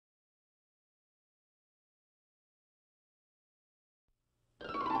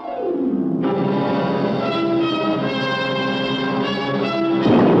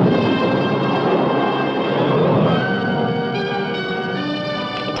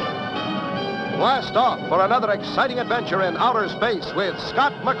Blast off for another exciting adventure in outer space with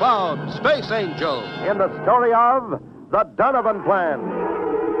Scott McCloud, Space Angel, in the story of the Donovan Plan.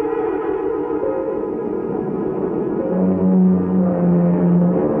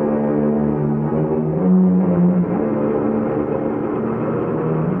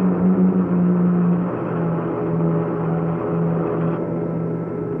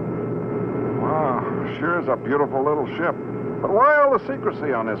 Wow, sure is a beautiful little ship. But why all the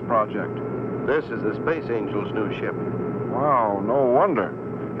secrecy on this project? This is the Space Angel's new ship. Wow, no wonder.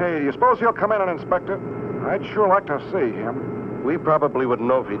 Hey, do you suppose he'll come in and inspect it? I'd sure like to see him. We probably wouldn't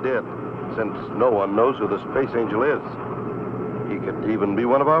know if he did, since no one knows who the Space Angel is. He could even be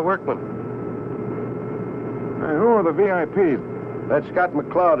one of our workmen. Hey, who are the VIPs? That's Scott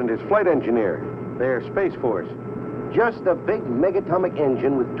McCloud and his flight engineer. They're Space Force. Just a big megatomic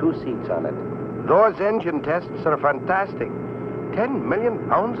engine with 2 seats on it. Those engine tests are fantastic. 10 million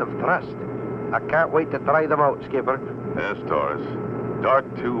pounds of thrust. I can't wait to try them out, Skipper. Yes, Taurus. Dark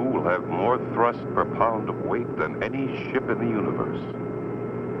 2 will have more thrust per pound of weight than any ship in the universe.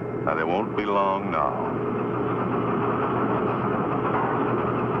 And it won't be long now.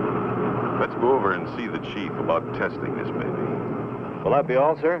 Let's go over and see the chief about testing this baby. Will that be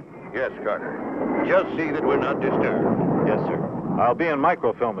all, sir? Yes, Carter. Just see that we're not disturbed. Yes, sir. I'll be in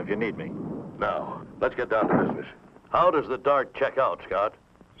microfilm if you need me. Now, let's get down to business. How does the Dart check out, Scott?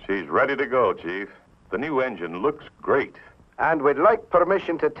 She's ready to go, Chief. The new engine looks great. And we'd like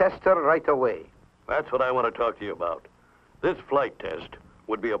permission to test her right away. That's what I want to talk to you about. This flight test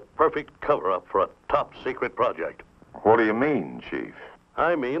would be a perfect cover-up for a top-secret project. What do you mean, Chief?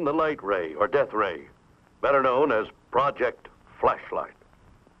 I mean the light ray, or death ray, better known as Project Flashlight.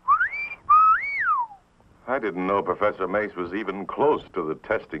 I didn't know Professor Mace was even close to the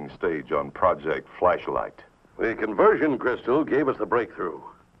testing stage on Project Flashlight. The conversion crystal gave us the breakthrough.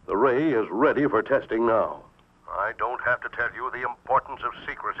 The ray is ready for testing now. I don't have to tell you the importance of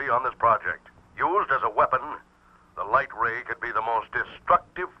secrecy on this project. Used as a weapon, the light ray could be the most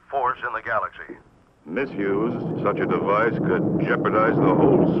destructive force in the galaxy. Misused, such a device could jeopardize the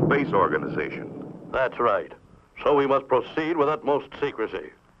whole space organization. That's right. So we must proceed with utmost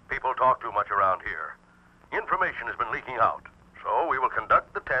secrecy. People talk too much around here. Information has been leaking out, so we will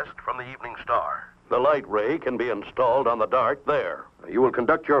conduct the test from the Evening Star. The light ray can be installed on the Dart there. You will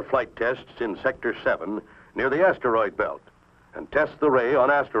conduct your flight tests in Sector 7 near the asteroid belt and test the ray on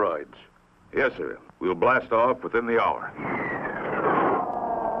asteroids. Yes, sir. We'll blast off within the hour.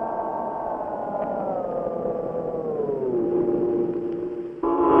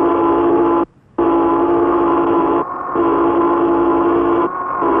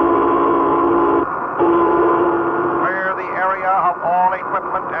 Clear the area of all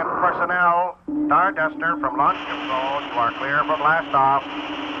equipment and personnel. Starduster from launch control, you are clear for blast off.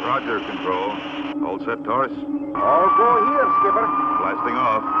 Roger, Control. All set, Taurus? All go here, Skipper. Blasting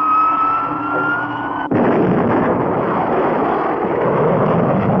off.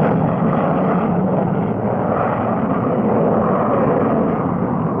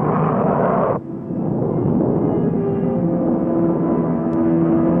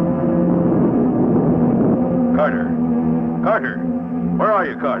 Carter! Where are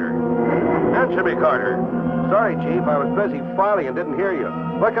you, Carter? Answer me, Carter. Sorry, Chief. I was busy filing and didn't hear you.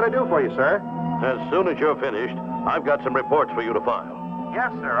 What can I do for you, sir? As soon as you're finished, I've got some reports for you to file.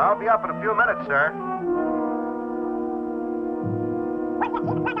 Yes, sir. I'll be up in a few minutes, sir.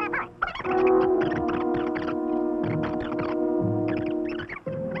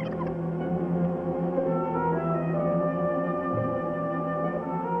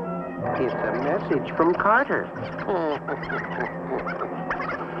 It's a message from Carter.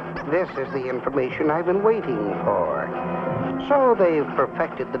 This is the information I've been waiting for. So they've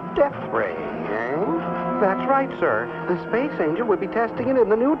perfected the death ray, eh? That's right, sir. The Space Angel will be testing it in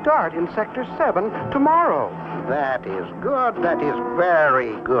the new Dart in Sector 7 tomorrow. That is good. That is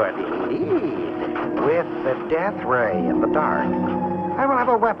very good indeed. With the death ray in the Dart, I will have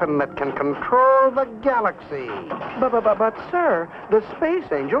a weapon that can control the galaxy. But, sir, the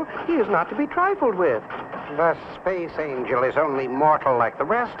Space Angel, he is not to be trifled with. The Space Angel is only mortal like the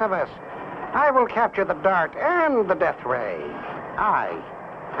rest of us. I will capture the Dart and the death ray. I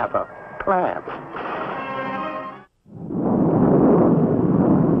have a plan.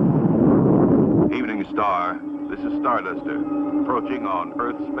 Evening Star. This is Starduster, approaching on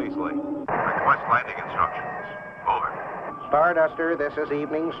Earth Space Lake. Request landing instructions. Over. Starduster, this is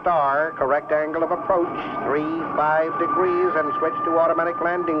Evening Star. Correct angle of approach, 35 degrees, and switch to automatic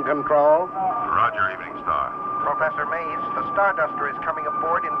landing control. Roger, Evening Star. Professor Mace, the Starduster is coming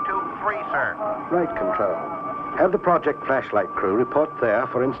aboard in tube 3, sir. Right, Control. Have the Project Flashlight crew report there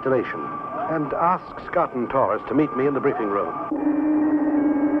for installation. And ask Scott and Torres to meet me in the briefing room.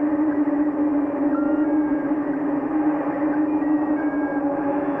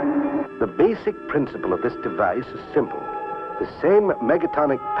 The basic principle of this device is simple. The same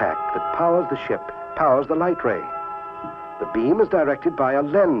megatonic pack that powers the ship powers the light ray. The beam is directed by a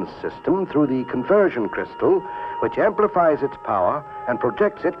lens system through the conversion crystal, which amplifies its power and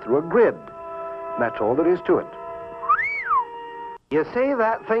projects it through a grid. That's all there is to it. You say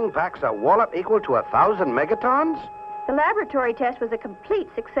that thing packs a wallop equal to 1,000 megatons? The laboratory test was a complete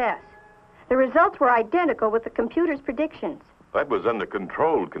success. The results were identical with the computer's predictions. That was under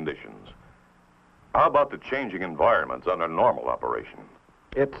controlled conditions. How about the changing environments under normal operation?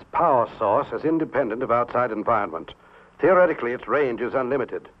 Its power source is independent of outside environment. Theoretically, its range is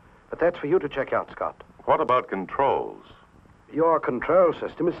unlimited. But that's for you to check out, Scott. What about controls? Your control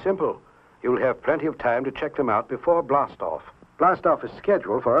system is simple. You'll have plenty of time to check them out before blastoff. Blastoff is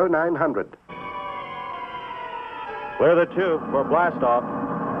scheduled for 0900. Clear the tube for blastoff.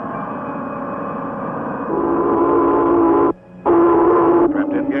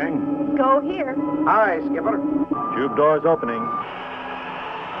 Trapped in, gang? Go here. Aye, Skipper. Tube doors opening.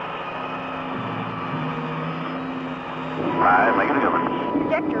 Five, make it a difference.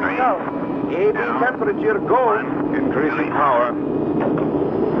 Trajectory go. AB temperature go. Increasing power.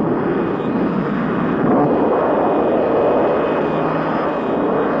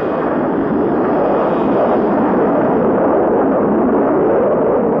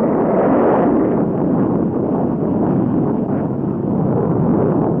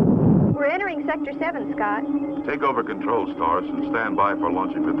 We're entering Sector 7, Scott. Take over control, Stars, and stand by for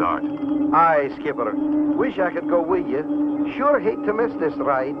launching the dart. Aye, Skipper. Wish I could go with you. Sure hate to miss this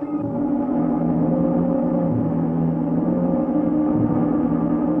ride.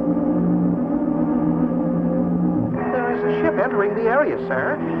 There is a ship entering the area,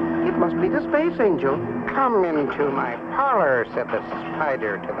 sir. It must be the Space Angel. Come into my parlor, said the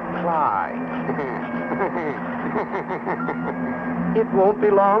spider to the fly. It won't be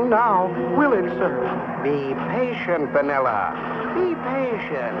long now, will it, sir? Be patient, Vanilla. Be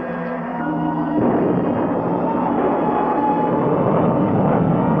patient.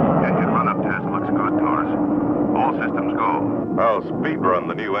 Engine run-up test looks good, Taurus. All systems go. I'll speed run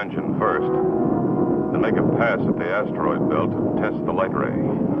the new engine first. Then make a pass at the asteroid belt to test the light ray.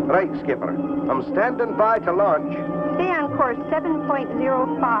 Right, Skipper. I'm standing by to launch. Stay on course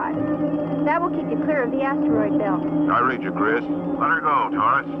 7.05. That will keep you clear of the asteroid belt. I read you, Chris. Let her go,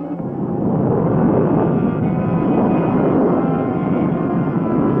 Taurus.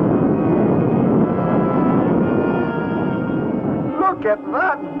 Look at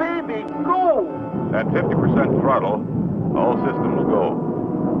that baby go! At 50% throttle, all systems go.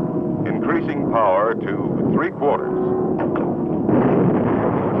 Increasing power to 3/4.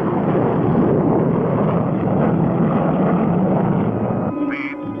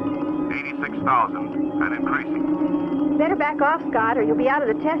 Speed, 86,000 and increasing. Better back off, Scott, or you'll be out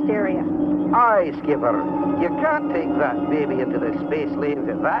of the test area. Aye, Skipper. You can't take that baby into the space lanes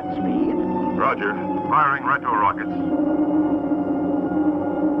at that speed. Roger. Firing retro rockets.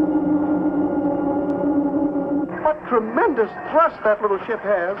 What tremendous thrust that little ship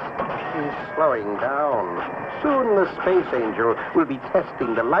has. He's slowing down. Soon the Space Angel will be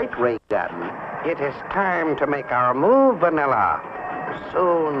testing the light ray gun. It is time to make our move, Vanilla.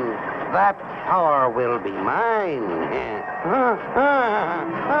 Soon that power will be mine.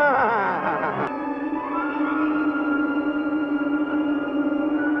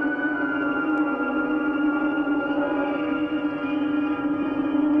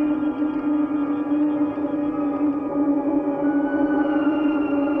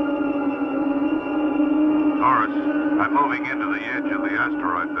 I'm moving into the edge of the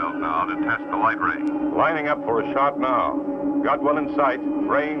asteroid belt now to test the light ray. Lining up for a shot now. Got one in sight.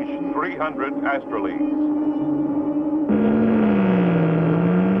 Range 300 astrolines.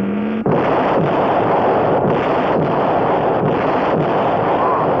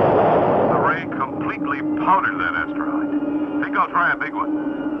 The ray completely powdered that asteroid. Think I'll try a big one.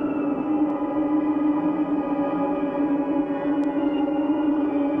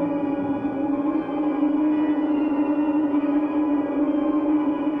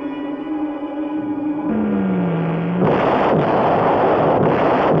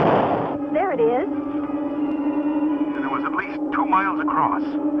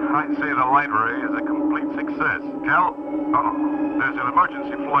 I'd say the light ray is a complete success. Cal, there's an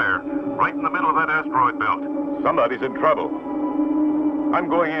emergency flare right in the middle of that asteroid belt. Somebody's in trouble. I'm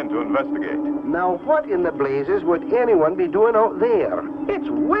going in to investigate. Now, what in the blazes would anyone be doing out there? It's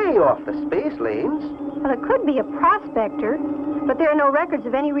way off the space lanes. Well, it could be a prospector, but there are no records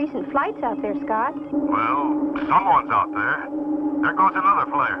of any recent flights out there, Scott. Well, someone's out there. There goes another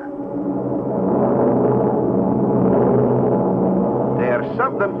flare. There's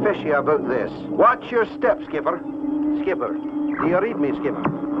something fishy about this. Watch your step, Skipper. Skipper, do you read me, Skipper?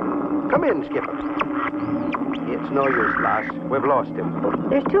 Come in, Skipper. It's no use, lass. We've lost him.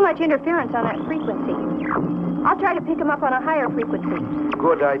 There's too much interference on that frequency. I'll try to pick him up on a higher frequency.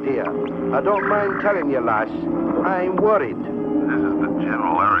 Good idea. I don't mind telling you, lass. I'm worried. This is the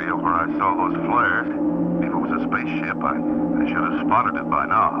general area where I saw those flares. If it was a spaceship, I should have spotted it by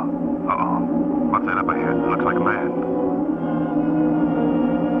now. Uh-oh. What's that up ahead? It looks like a man.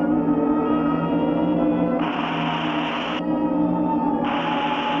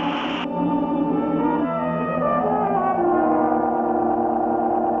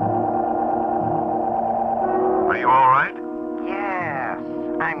 Are you all right? Yes.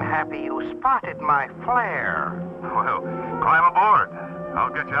 I'm happy you spotted my flare. Well, climb aboard. I'll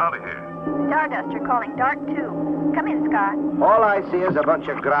get you out of here. Starduster calling Dart 2. Come in, Scott. All I see is a bunch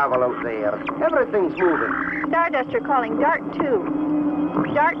of gravel out there. Everything's moving. Starduster calling Dart 2.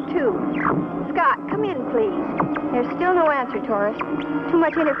 Dart 2. Scott, come in, please. There's still no answer, Taurus. Too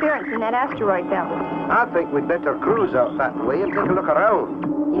much interference in that asteroid belt. I think we'd better cruise out that way and take a look around.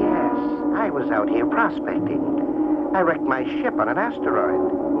 Yes, I was out here prospecting. I wrecked my ship on an asteroid.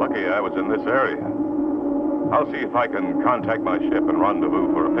 Lucky I was in this area. I'll see if I can contact my ship and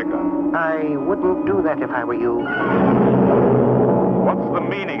rendezvous for a pickup. I wouldn't do that if I were you. What's the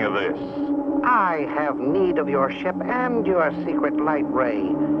meaning of this? I have need of your ship and your secret light ray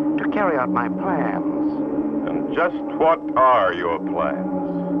to carry out my plans. And just what are your plans?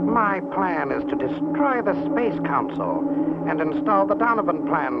 My plan is to destroy the Space Council and install the Donovan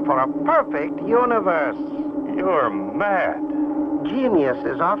Plan for a perfect universe. You're mad. Genius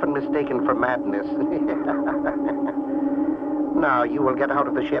is often mistaken for madness. Now you will get out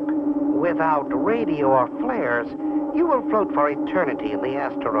of the ship. Without radio or flares, you will float for eternity in the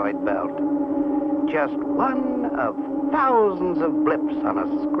asteroid belt. Just one of thousands of blips on a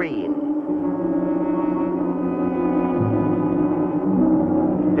screen.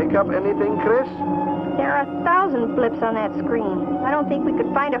 Pick up anything, Chris? There are 1,000 blips on that screen. I don't think we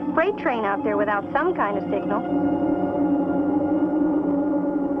could find a freight train out there without some kind of signal.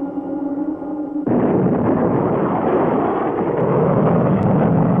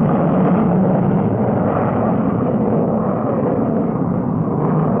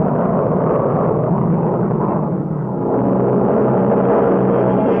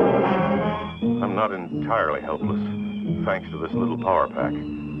 I'm not entirely helpless, thanks to this little power pack.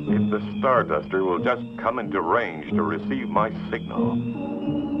 If the Starduster will just come into range to receive my signal.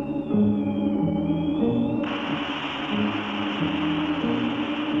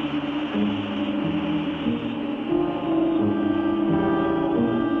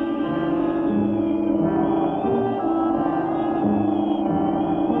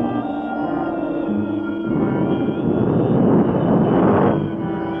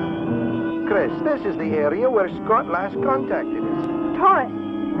 Chris, this is the area where Scott last contacted us. Taurus,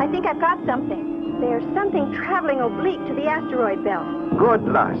 I think I've got something. There's something traveling oblique to the asteroid belt. Good,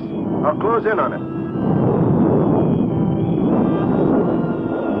 lass. I'll close in on it.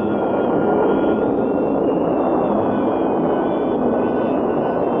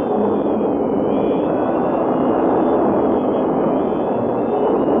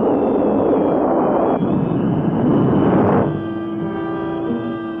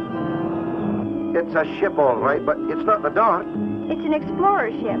 It's a ship, all right, but it's not the Dart. It's an explorer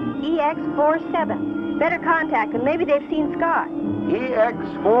ship, EX-47. Better contact them. Maybe they've seen Scott.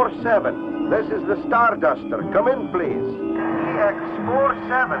 EX-47. This is the Starduster. Come in, please.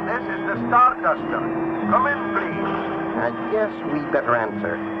 EX-47. This is the Starduster. Come in, please. I guess we better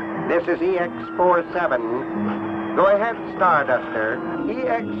answer. This is EX-47. Go ahead, Starduster.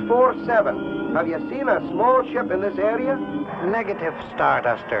 EX-47. Have you seen a small ship in this area? Negative,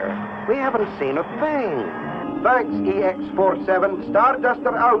 Starduster. We haven't seen a thing. Thanks, EX-47.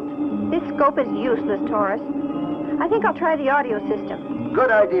 Starduster out. This scope is useless, Taurus. I think I'll try the audio system. Good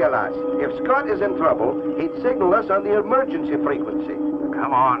idea, lass. If Scott is in trouble, he'd signal us on the emergency frequency.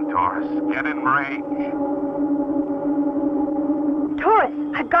 Come on, Taurus. Get in range. Taurus,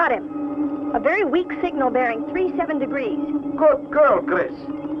 I've got him. A very weak signal bearing 37 degrees. Good girl, Chris.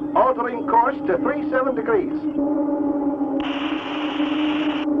 Altering course to 37 degrees.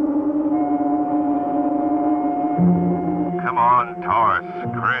 Come on, Taurus.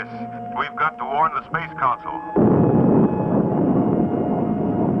 Chris, we've got to warn the Space Council.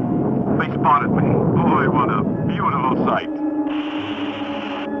 They spotted me. Boy, what a beautiful sight.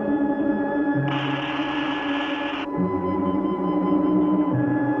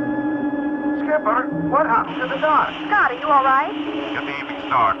 Skipper, what happened to the dart? Scott, are you all right? Get the evening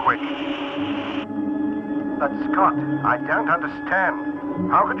star, quick. But, Scott, I don't understand.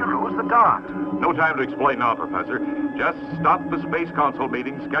 How could you lose the dart? No time to explain now, Professor. Just stop the space council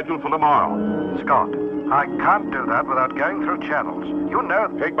meeting scheduled for tomorrow. Scott, I can't do that without going through channels. You know...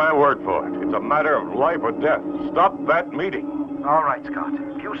 Take my word for it. It's a matter of life or death. Stop that meeting. All right, Scott.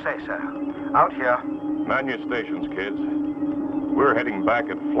 If you say so. Out here. Man your stations, kids. We're heading back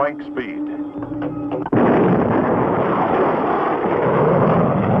at flank speed.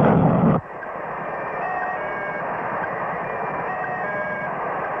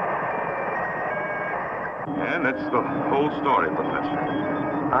 And that's the whole story, Professor.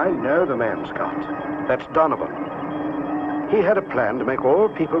 I know the man, Scott. That's Donovan. He had a plan to make all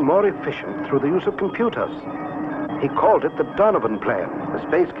people more efficient through the use of computers. He called it the Donovan Plan. The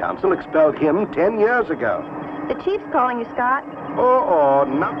Space Council expelled him 10 years ago. The chief's calling you, Scott. Oh,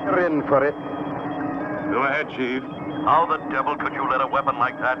 not you're in for it. Go ahead, Chief. How the devil could you let a weapon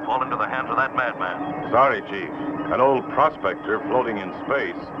like that fall into the hands of that madman? Sorry, Chief. An old prospector floating in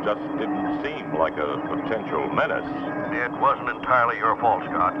space just didn't seem like a potential menace. It wasn't entirely your fault,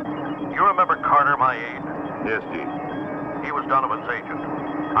 Scott. You remember Carter, my aide? Yes, Chief. He was Donovan's agent.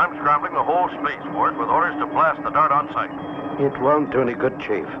 I'm scrambling the whole spaceport with orders to blast the dart on sight. It won't do any good,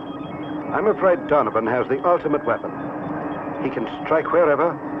 Chief. I'm afraid Donovan has the ultimate weapon. He can strike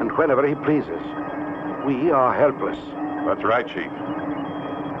wherever and whenever he pleases. We are helpless. That's right, Chief.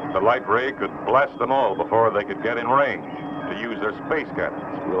 The light ray could blast them all before they could get in range to use their space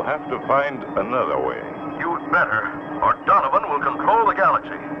cannons. We'll have to find another way. You'd better, or Donovan will control the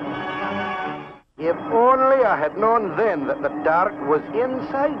galaxy. If only I had known then that the dart was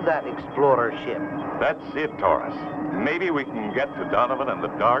inside that explorer ship. That's it, Taurus. Maybe we can get to Donovan and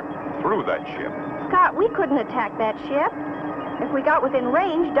the dart through that ship. Scott, we couldn't attack that ship. If we got within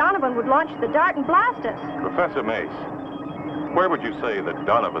range, Donovan would launch the dart and blast us. Professor Mace, where would you say that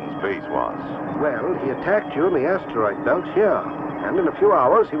Donovan's base was? Well, he attacked you in the asteroid belt here. And in a few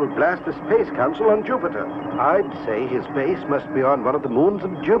hours, he will blast the Space Council on Jupiter. I'd say his base must be on one of the moons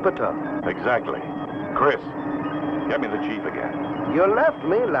of Jupiter. Exactly. Chris, get me the chief again. You left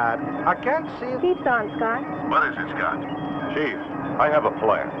me, lad. I can't see... Chief's on, Scott. What is it, Scott? Chief, I have a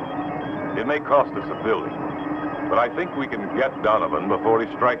plan. It may cost us a building, but I think we can get Donovan before he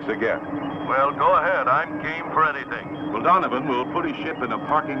strikes again. Well, go ahead. I'm game for anything. Well, Donovan will put his ship in a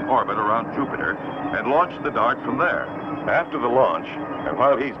parking orbit around Jupiter and launch the dart from there. After the launch, and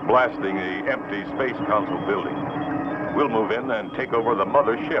while he's blasting the empty Space Council building, we'll move in and take over the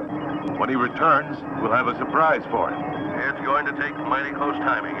mother ship. When he returns, we'll have a surprise for him. It's going to take mighty close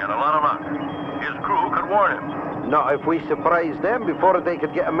timing and a lot of luck. His crew could warn him. Not if we surprise them before they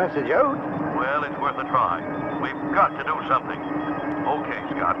could get a message out. Well, it's worth a try. We've got to do something. Okay,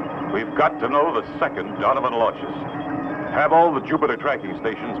 Scott. We've got to know the second Donovan launches. Have all the Jupiter tracking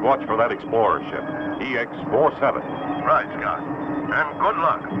stations watch for that explorer ship, EX-47. Right, Scott. And good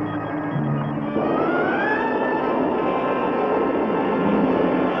luck.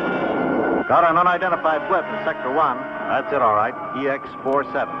 Got an unidentified flip in Sector 1. That's it, all right.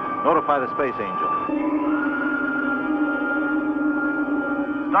 EX-47. Notify the Space Angel.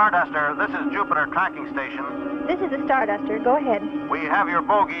 Starduster, this is Jupiter Tracking Station. This is the Starduster. Go ahead. We have your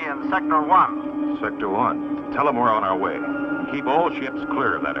bogey in Sector 1. Sector 1. Tell them we're on our way. Keep all ships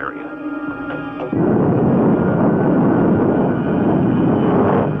clear of that area.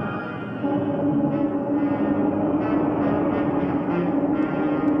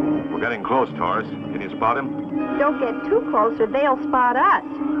 We're getting close, Taurus. Can you spot him? Don't get too close or they'll spot us.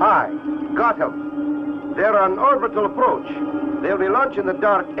 Hi, got them. They're on orbital approach. They'll be launching the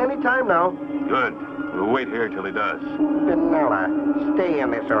dart any time now. Good. We'll wait here till he does. Vanilla, stay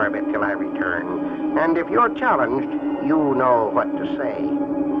in this orbit till I return. And if you're challenged, you know what to say.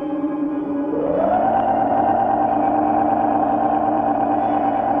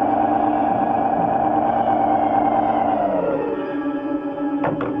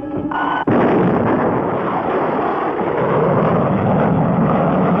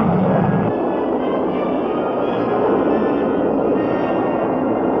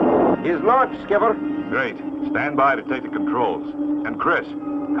 He's launched, Skipper. Great. Stand by to take the controls. And Chris,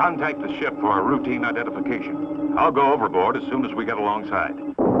 contact the ship for a routine identification. I'll go overboard as soon as we get alongside.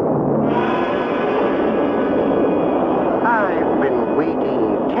 I've been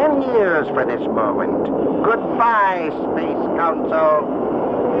waiting 10 years for this moment. Goodbye, Space Council.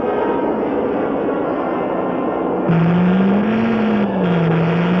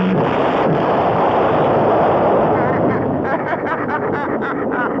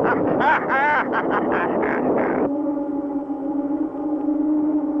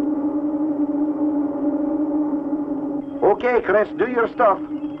 Okay, Chris, do your stuff.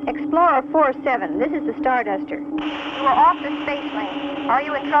 Explorer 47, this is the Starduster. You are off the space lane. Are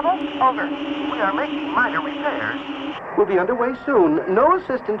you in trouble? Over. We are making minor repairs. We'll be underway soon. No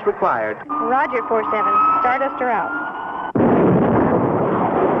assistance required. Roger, 47. Starduster out.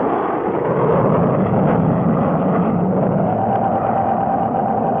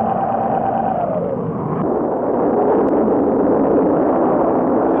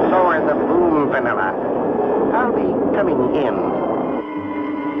 Lower the boom, Vanilla. I'll be coming in.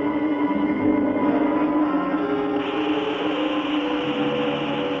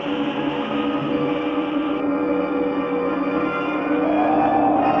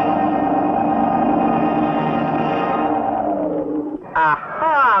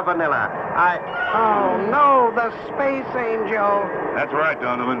 Aha, Vanilla. Oh, no, the Space Angel. That's right,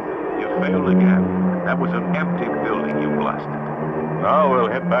 Donovan. You failed again. That was an empty building you blasted. Now we'll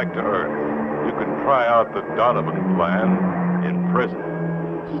head back to Earth. You can try out the Donovan Plan in prison.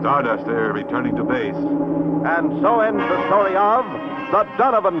 Starduster returning to base. And so ends the story of the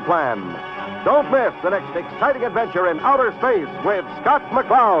Donovan Plan. Don't miss the next exciting adventure in outer space with Scott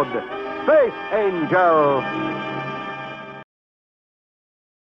McCloud, Space Angel.